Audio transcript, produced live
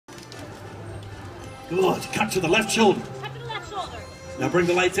Good. Cut to the left shoulder. Cut to the left shoulder. Now bring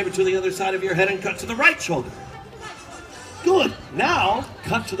the lightsaber to the other side of your head and cut to the right shoulder. Good. Now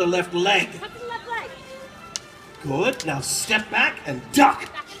cut to the left leg. Cut to the left leg. Good. Now step back and duck.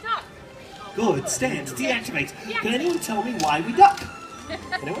 Back and duck. Good. Stand. Deactivate. Can anyone tell me why we duck?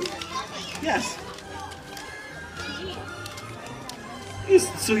 Anyone? Yes.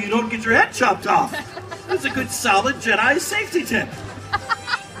 So you don't get your head chopped off. That's a good solid Jedi safety tip.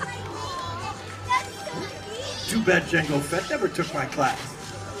 Too bad Jango Fett never took my class.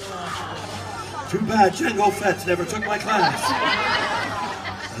 Too bad Jango Fett never took my class.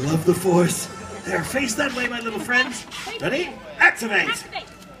 I love the Force. There, face that way, my little friends. Ready? Activate. Activate.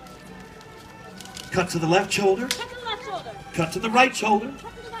 Cut to the left shoulder. Cut to the left shoulder. Cut to the right shoulder. Cut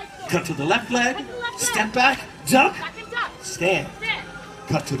to the right shoulder. Cut to the left leg. Cut to the left leg. Step back. Duck. Back and duck. Stand. Stand.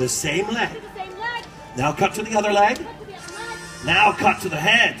 Cut to the same leg. To the same leg. Now cut to the other leg. Cut to the other leg. Now cut to the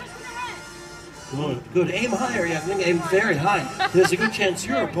head. Cut to the head. Good, good. Aim higher, youngling. Aim very high. There's a good chance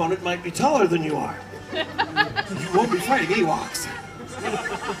your opponent might be taller than you are. You won't be fighting Ewoks.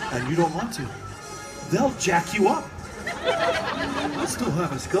 And you don't want to. They'll jack you up. They'll still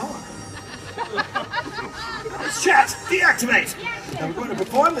have a scar. Let's chat. Deactivate. And we're going to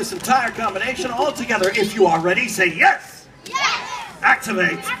perform this entire combination all together. If you are ready, say yes. Yes.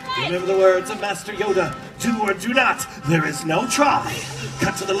 Activate. Remember the words of Master Yoda. Do or do not. There is no try.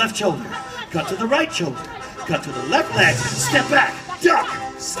 Cut to the left shoulder. Cut to the right shoulder. Cut to the left leg. Step back. Duck.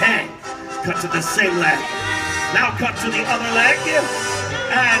 Stand. Cut to the same leg. Now cut to the other leg.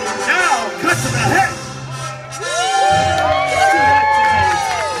 And now cut to the head.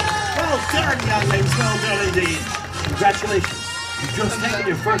 Well done, younglings. Well done indeed. Congratulations. You've just taken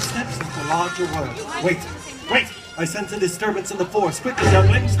your first steps into the larger world. Wait. I sense a disturbance in the Force. Quickly,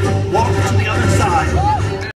 younglings. Walk to the other side.